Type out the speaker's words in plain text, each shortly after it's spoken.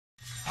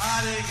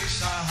Hare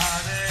Krishna,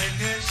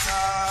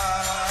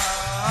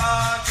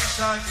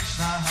 Krishna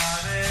Krishna,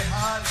 Hare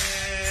Hare,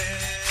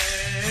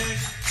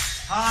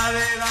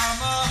 Hare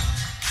Rama,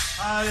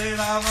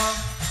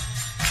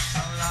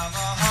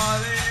 Rama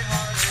Hare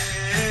Hare.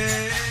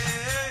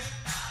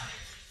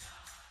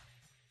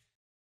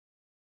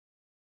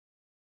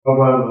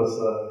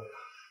 Prabhupada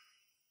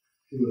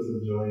he was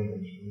enjoying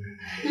actually.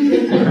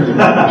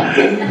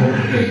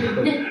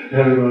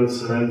 Everyone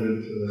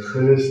surrendered to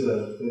finish the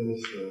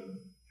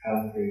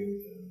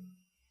concrete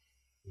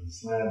and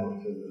slam up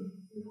to the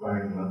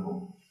required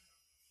level.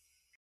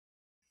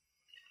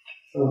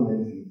 So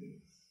amazing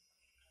things.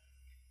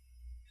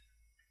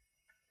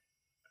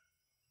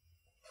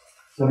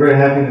 So very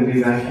happy to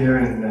be back here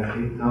in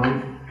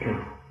Caitanya.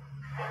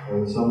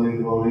 There so many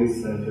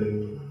devotees that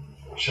do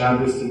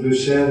Shab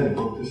distribution and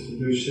book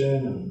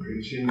distribution and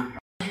preaching.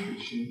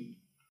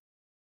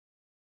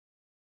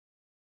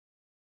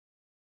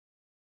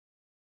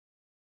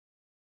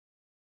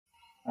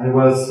 I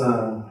was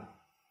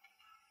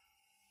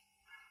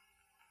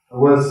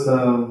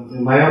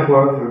in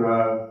Mayapur for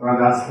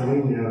Radhastami.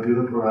 We have a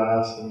beautiful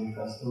Radhastami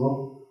festival.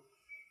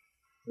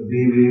 The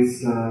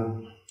Devis,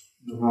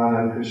 Radha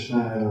and Krishna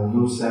have a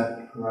new set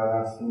for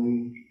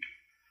Radhastami.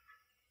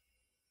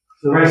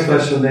 It's a very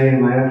special day in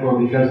Mayapur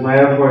because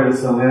Mayapur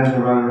is the land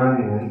of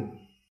Radharani, right?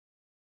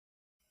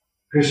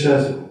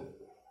 Krishna's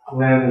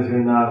land is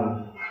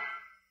Vrindavan.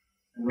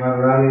 And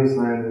Radharani's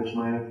land is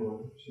Mayapur.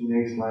 She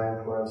makes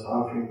Mayapur as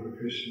offering for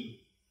Krishna.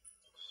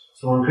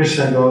 So when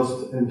Krishna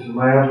goes into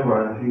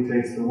Mayapur, he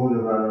takes the mood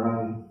of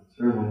Radharani, it's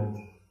her land.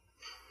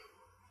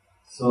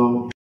 So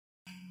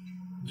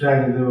I'm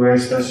trying to do a very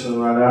special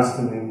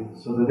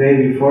Radhastami. So the day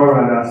before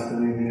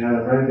Radhastami, we had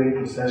a very big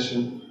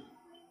procession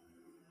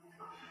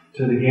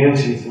to the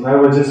Ganges. And I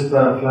was just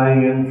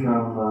flying in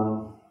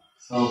from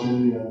South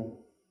India.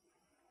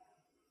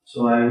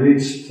 So I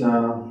reached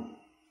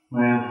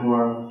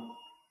Mayapur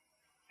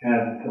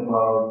at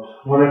about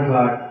 1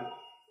 o'clock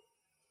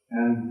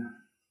and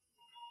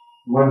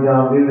went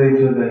down really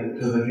to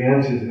the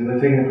Ganges. We were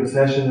taking a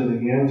procession to the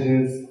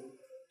Ganges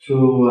to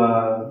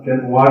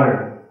get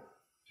water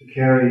to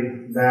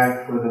carry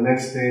back for the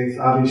next day's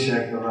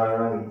Abhishek of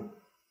Radharani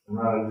and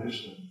Radha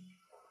Krishna.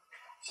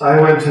 So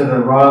I went to the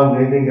wrong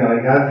bathing ghat.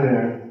 I got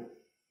there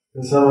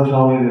and someone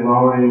told me they've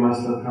already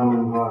must have come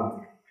and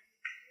gone.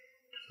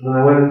 So then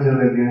I went into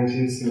the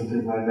Ganges and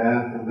took my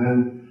bath, and then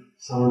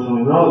someone told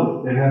me,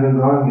 no, they haven't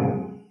gone yet.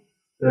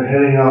 They're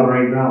heading out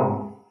right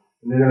now.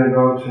 And they're going to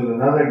go to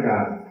another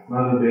ghat,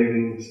 another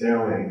bathing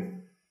stairway,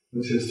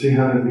 which is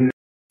 300 meters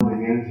from the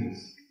Ganges.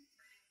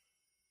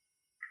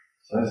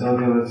 So I said,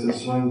 okay, let's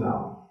just swim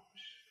down.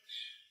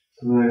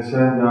 So then I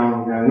swam down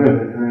and got into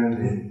the current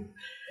and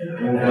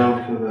went down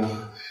to the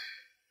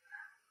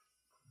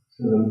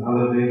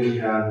other bathing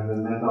ghat and then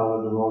met all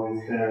the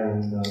devotees there.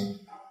 And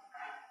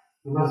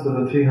there must have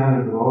been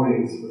 300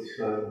 devotees with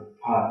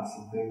pots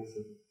and things.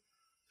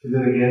 We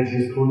did the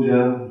Ganges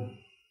puja,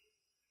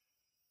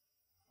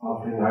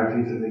 offering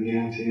arti to the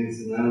Ganges,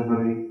 and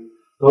everybody.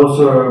 Those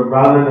who are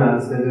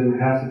brahmanas, they didn't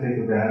have to take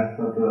a bath,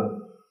 but the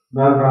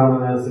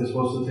non-brahmanas, they're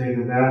supposed to take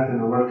a bath in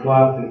a wet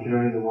cloth to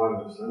carry the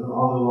water. So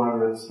all the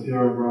water is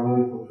pure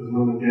brahmanic, because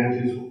when the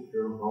Ganges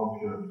were all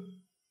pure.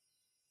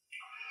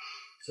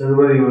 So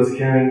everybody was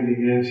carrying the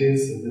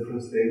Ganges in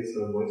different states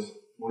of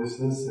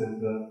moistness, and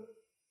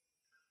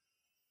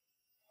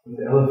with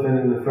the elephant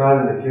in the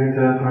front and the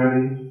kirtan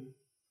party.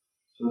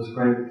 So it was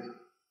quite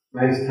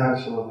nice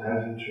touch of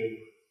pageantry.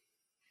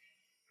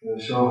 To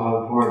show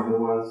how important it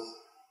was.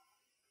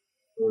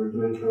 We were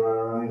doing for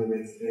Radharani the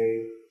next day.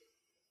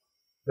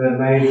 That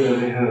night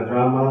they had a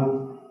drama,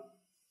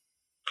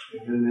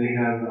 and then they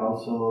had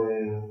also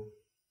in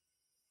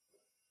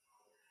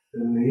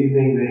the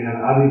evening they had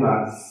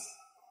Adivas.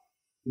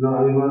 You know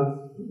Adivas?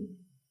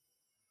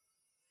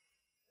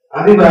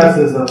 Adivas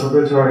is a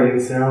preparatory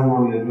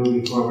ceremony you do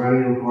before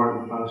very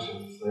important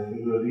functions. Like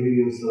you do a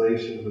deity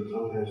installation, but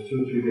sometimes 2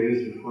 or 3 days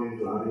before you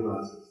do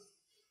Adivases.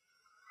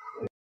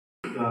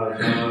 Like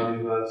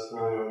Adivas,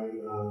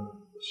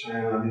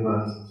 Shayana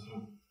Adivas, and so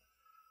on.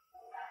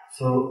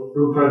 So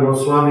Rupa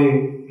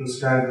Goswami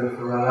prescribed that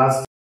for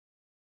Radhastami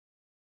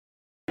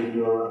you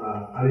do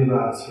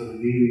Adivas for the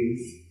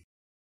deities.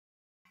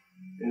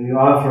 And you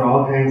offer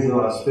all kinds of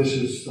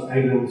auspicious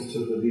items to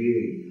the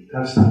deity,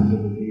 touch them to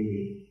the deity.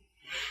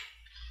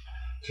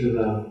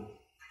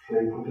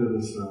 They put to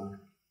this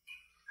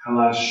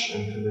kalash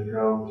and to the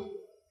ground.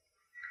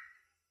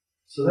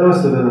 So there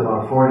must have been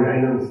about 40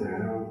 items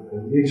there.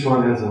 And each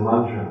one has a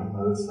mantra,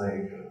 but it's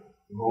like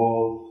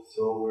gold,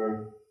 silver,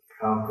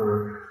 copper,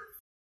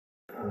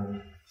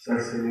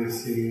 sesame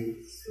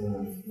seeds,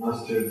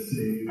 mustard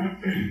seed,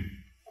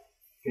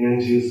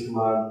 Ganges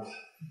mud,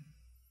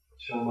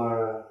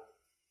 chamara,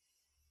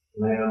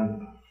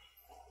 lamp,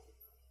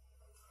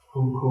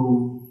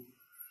 kumkum,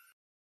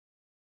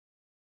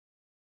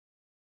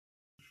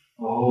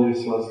 a holy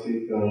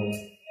swastika.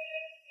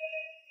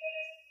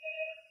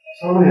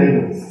 So many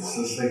items. It's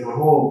just like a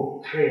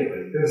whole tray,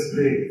 like this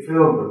big,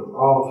 filled with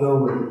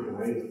different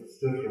items,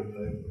 different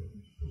types.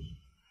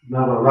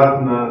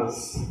 navaratnas,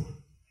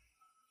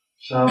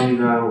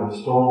 shalida, or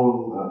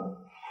stone,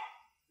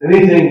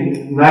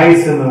 anything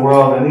nice in the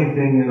world,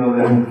 anything,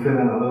 that can fit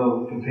in a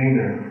little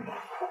container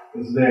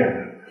is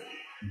there.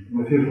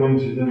 And a few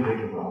things you didn't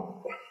think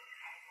about.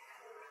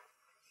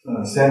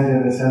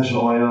 Scented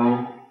essential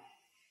oil,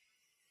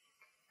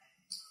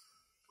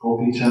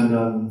 gopi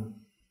chandan,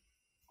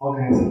 all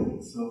kinds of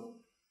things. So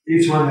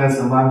each one has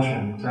a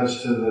mantra,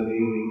 touch to the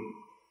deity,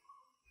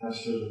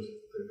 touch to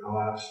the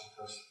kalash,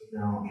 touch to the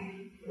ground.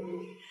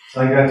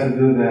 So I got to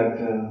do that.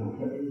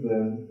 The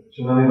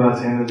Janani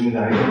handed me the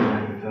item,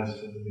 I could touch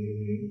to the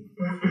deity,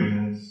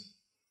 and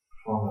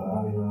perform the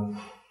adivas.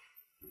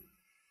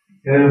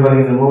 Get everybody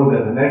in the mood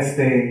that the next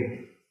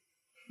day,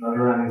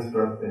 Radharani's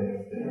birthday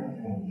is there,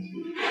 and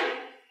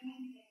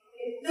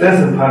it says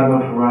in Padma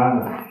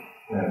Purana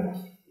that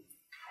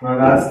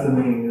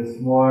Radhastami is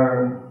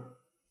more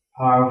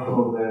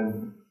powerful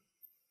than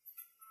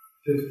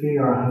 50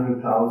 or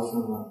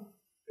 100,000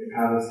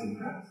 Ekadasi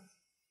fasts.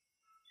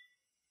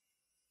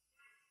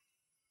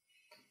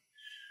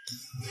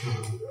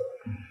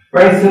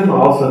 Very simple,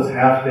 also it's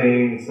half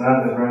day, it's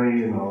not a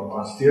very,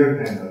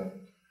 austere kind of.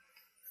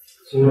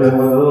 So with a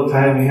little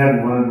time we had,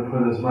 we wanted to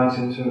put as much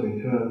into it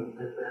we could.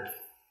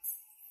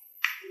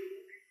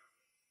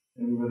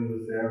 Everybody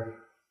was there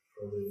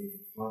for the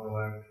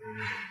Mangalarti,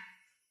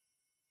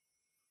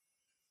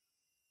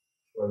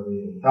 for the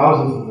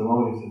thousands of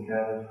devotees who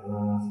gathered for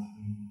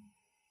Radhastami.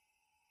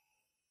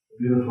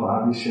 Beautiful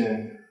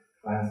Abhishek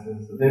classes.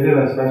 So they did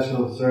a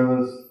special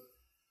service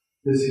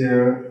this year.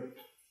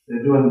 They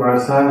do in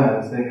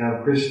Barsanas. They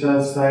have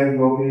Krishna's side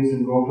gopis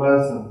and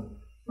gopas, and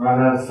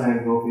Radha's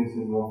side gopis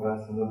and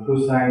gopas. And the two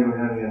sides were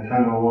having a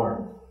tug of war.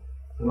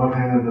 So what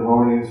kind of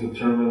devotees with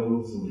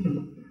turbans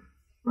and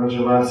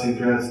Vrajavasi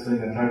dressed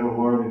doing a tug of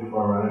war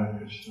before Radha and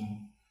Krishna.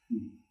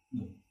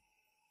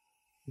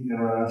 You can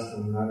ask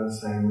them,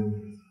 Radha's side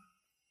movies.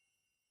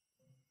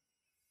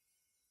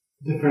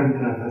 Different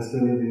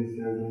festivities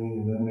they're doing,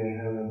 and then they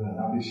have an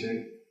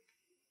Abhishek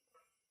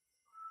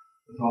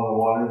with all the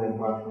water they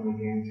brought from the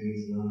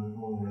Ganges and other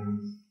holy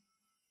rings.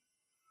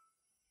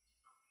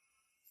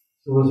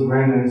 So it was a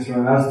very nice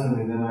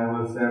Radhastami. Then I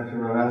was, after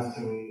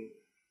Radhastami,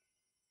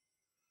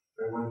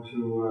 I went to,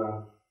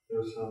 there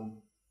were some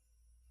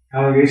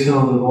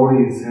congregational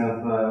devotees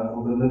have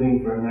been living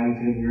for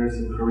 19 years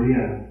in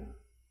Korea.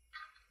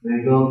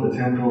 They built a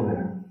temple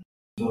there.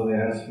 So they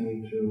asked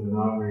me to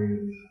inaugurate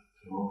it,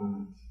 to open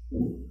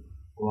it,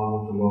 along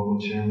with the local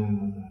chairman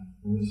of the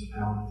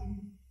municipality.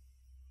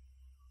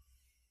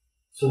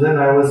 So then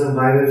I was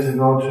invited to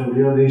go to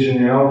Rio de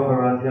Janeiro for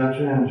Rath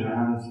Yatra and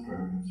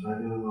Johannesburg. So I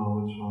didn't know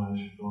which one I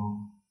should go.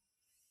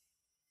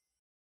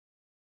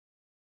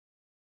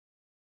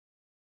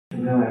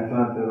 And then I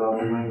thought that I'll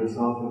be going to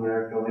South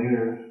America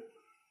later.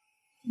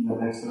 In the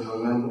next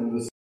November, in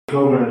this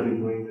October I'll be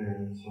going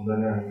there. So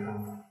then I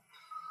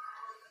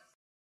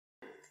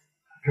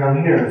come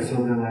here. So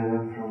then I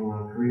went from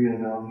Korea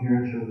down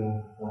here to the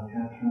Rath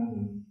Yatra.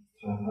 And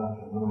so I thought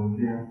that when I'm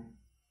here,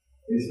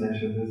 at least I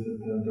should visit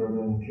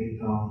Durban and Cape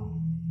Town.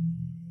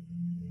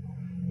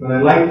 But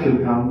I'd like to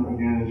come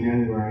again in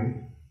January.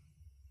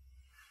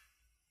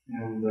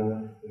 And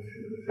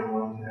if you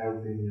want to have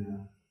the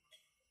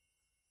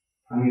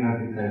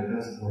Panihati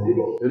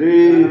Festival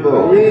during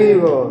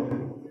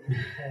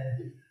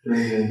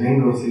the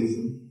mango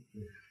season.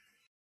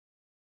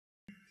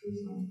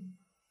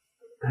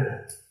 I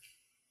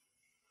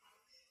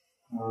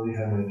already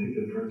have my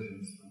ticket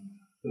purchased.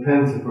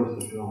 Depends, of course,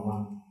 if you don't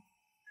want.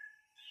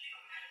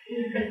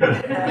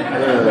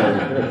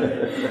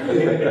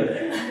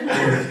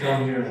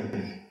 Come here.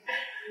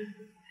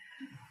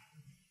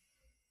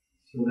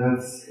 So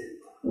that's.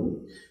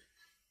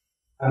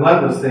 I'd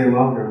like to stay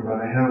longer, but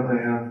I have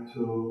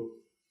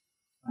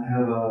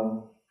a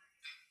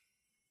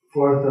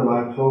 4th of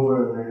October.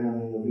 They're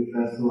having a big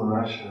festival in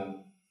Russia.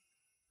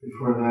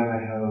 Before that, I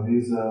have a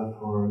visa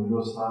for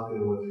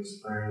Yugoslavia, which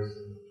expires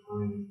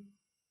in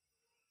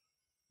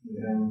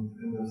the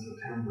end of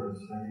September.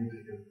 So I need to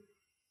get.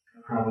 I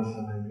promise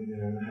that I'll be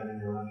there and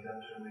having a Rath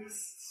Yatra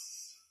next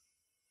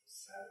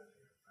Saturday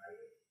or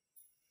Friday.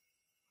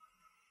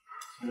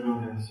 So I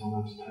don't have so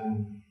much time.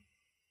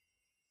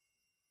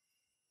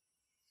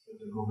 So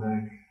to go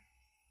back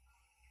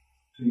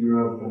to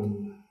Europe and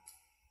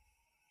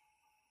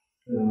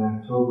then in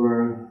October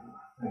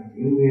back to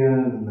India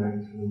and back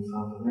to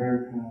South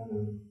America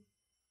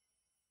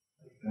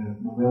and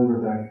November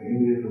back to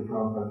India for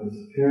Prabhupada's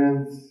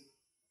disappearance.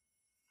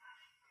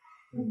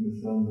 In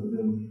December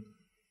then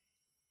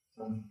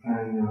I'm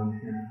planning around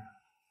here.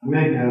 I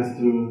may pass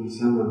through in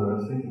December, but I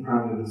was thinking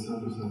probably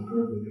December sounds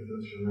good because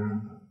that's your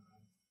marathon.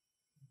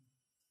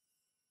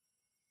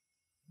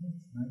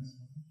 That's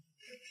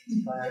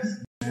nice.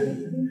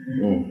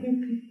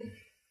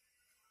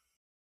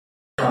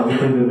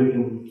 We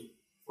can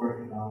work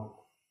it out.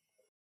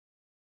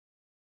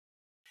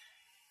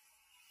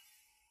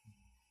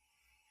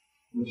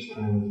 Which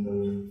time is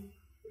better?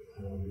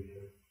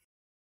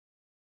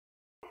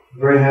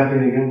 Very happy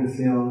again to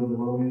see all the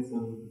devotees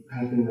and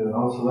happiness.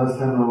 Also, last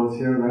time I was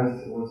here,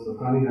 was the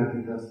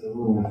Pranihati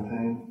festival last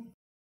time.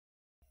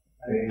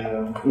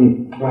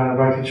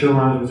 Bhakti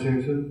Churmaj was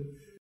here too.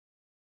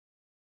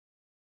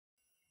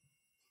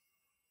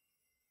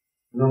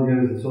 I don't get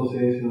his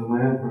association with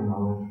my emperor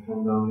knowledge to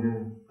come down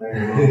here.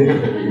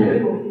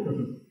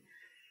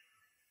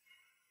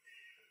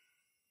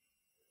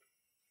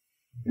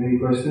 Any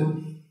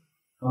questions?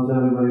 How's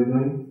everybody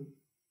doing?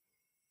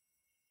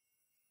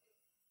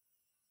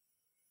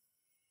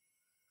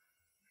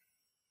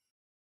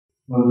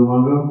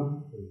 Madhumanga?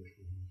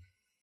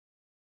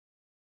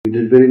 We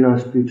did very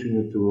nice teaching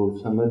at the World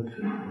Summit,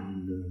 and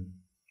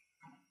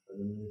I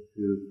don't know if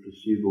you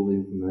received all the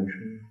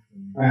information.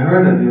 I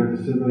heard that you were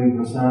distributing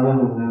prasadam,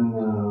 and then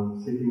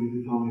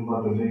Sikhi told me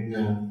about the big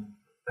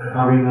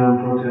Harinam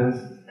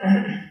protest.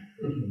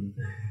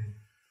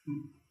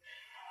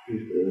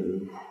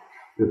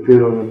 We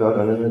appeared on about,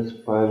 I don't know,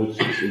 5 or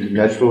 6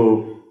 international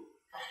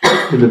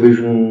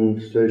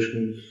television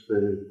stations,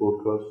 they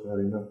broadcast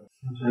Harina.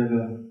 I'll try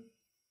to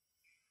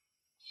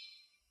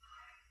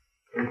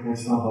make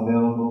myself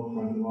available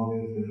for the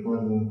audience before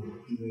the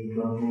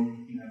program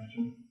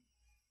after.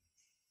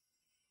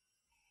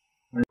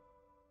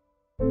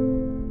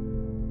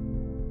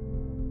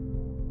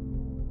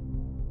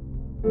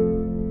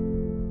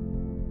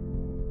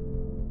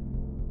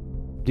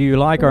 Do you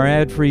like our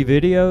ad-free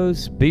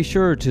videos? Be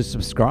sure to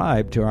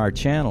subscribe to our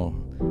channel.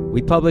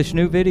 We publish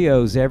new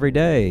videos every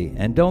day,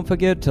 and don't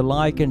forget to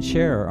like and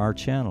share our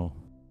channel.